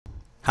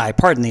Hi,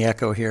 pardon the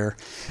echo here.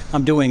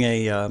 I'm doing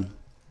a,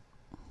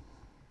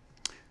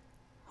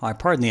 hi,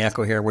 pardon the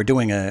echo here. We're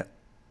doing a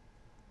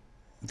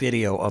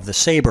video of the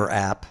SABER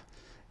app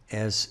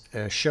as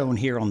shown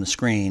here on the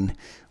screen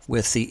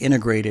with the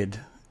integrated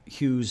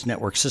Hughes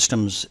network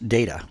systems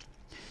data.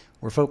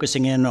 We're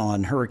focusing in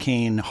on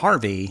Hurricane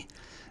Harvey.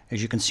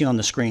 As you can see on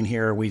the screen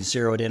here, we've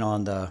zeroed in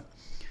on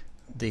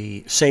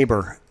the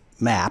SABER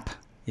map,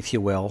 if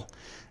you will.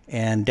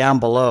 And down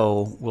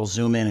below, we'll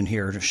zoom in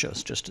here to show,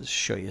 just to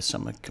show you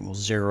some. We'll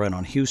zero in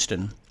on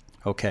Houston.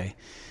 Okay.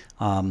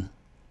 And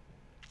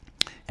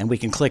we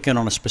can click in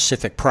on a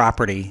specific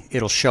property.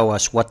 It'll show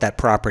us what that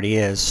property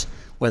is,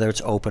 whether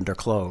it's opened or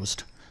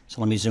closed. So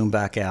let me zoom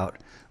back out.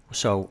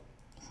 So,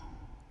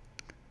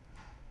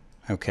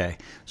 okay.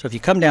 So if you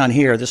come down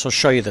here, this will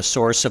show you the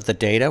source of the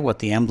data, what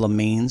the emblem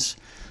means.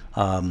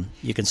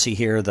 You can see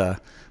here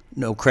the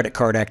no credit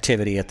card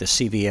activity at the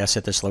CVS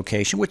at this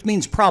location, which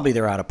means probably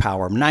they're out of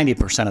power.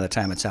 90% of the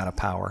time it's out of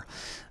power.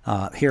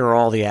 Here are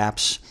all the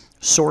apps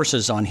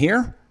sources on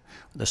here.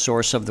 The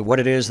source of what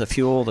it is, the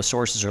fuel, the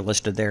sources are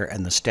listed there,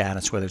 and the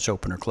status, whether it's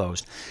open or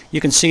closed. You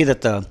can see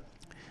that the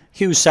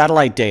Hughes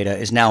satellite data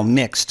is now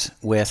mixed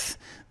with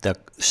the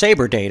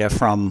SABER data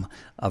from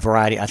a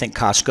variety. I think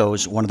Costco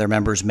is one of their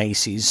members,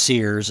 Macy's,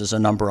 Sears is a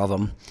number of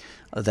them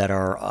that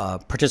are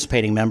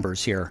participating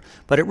members here.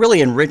 But it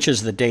really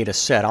enriches the data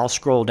set. I'll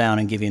scroll down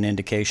and give you an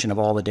indication of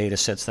all the data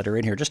sets that are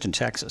in here just in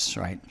Texas,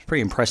 right? It's a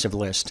pretty impressive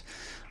list.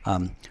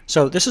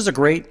 So this is a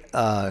great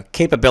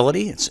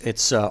capability.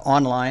 It's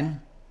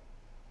online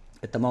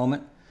at the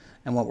moment.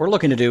 And what we're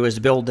looking to do is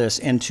build this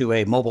into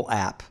a mobile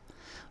app.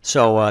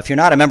 So if you're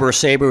not a member of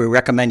SABER, we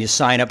recommend you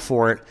sign up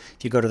for it.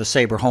 If you go to the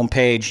SABER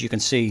homepage, you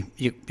can see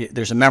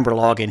there's a member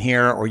login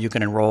here, or you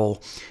can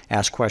enroll,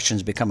 ask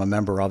questions, become a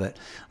member of it.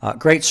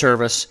 Great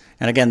service.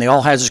 And again, the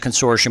All Hazards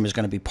Consortium is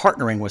going to be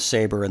partnering with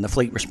SABER and the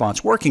Fleet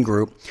Response Working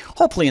Group,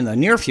 hopefully in the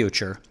near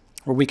future,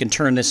 where we can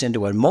turn this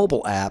into a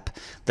mobile app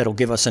that'll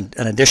give us an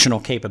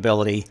additional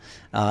capability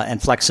and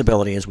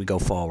flexibility as we go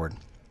forward.